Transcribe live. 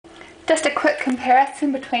Just a quick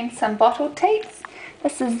comparison between some bottled teats.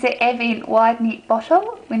 This is the Avent wide neck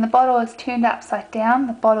bottle. When the bottle is turned upside down,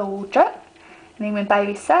 the bottle will drip, and then when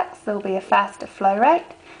baby sucks there will be a faster flow rate.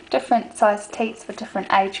 Different size teats for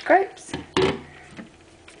different age groups.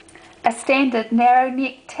 A standard narrow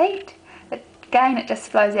neck teat. Again, it just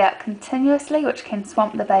flows out continuously, which can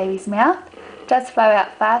swamp the baby's mouth. It does flow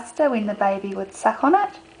out faster when the baby would suck on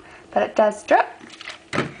it, but it does drip.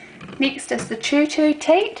 Next is the choo-choo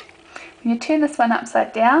teat. When you turn this one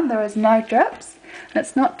upside down, there is no drips, and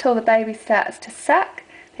it's not till the baby starts to suck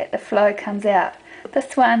that the flow comes out.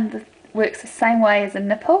 This one works the same way as a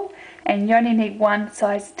nipple, and you only need one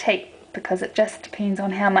size teat because it just depends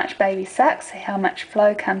on how much baby sucks, how much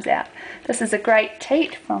flow comes out. This is a great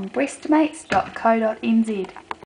teat from breastmates.co.nz.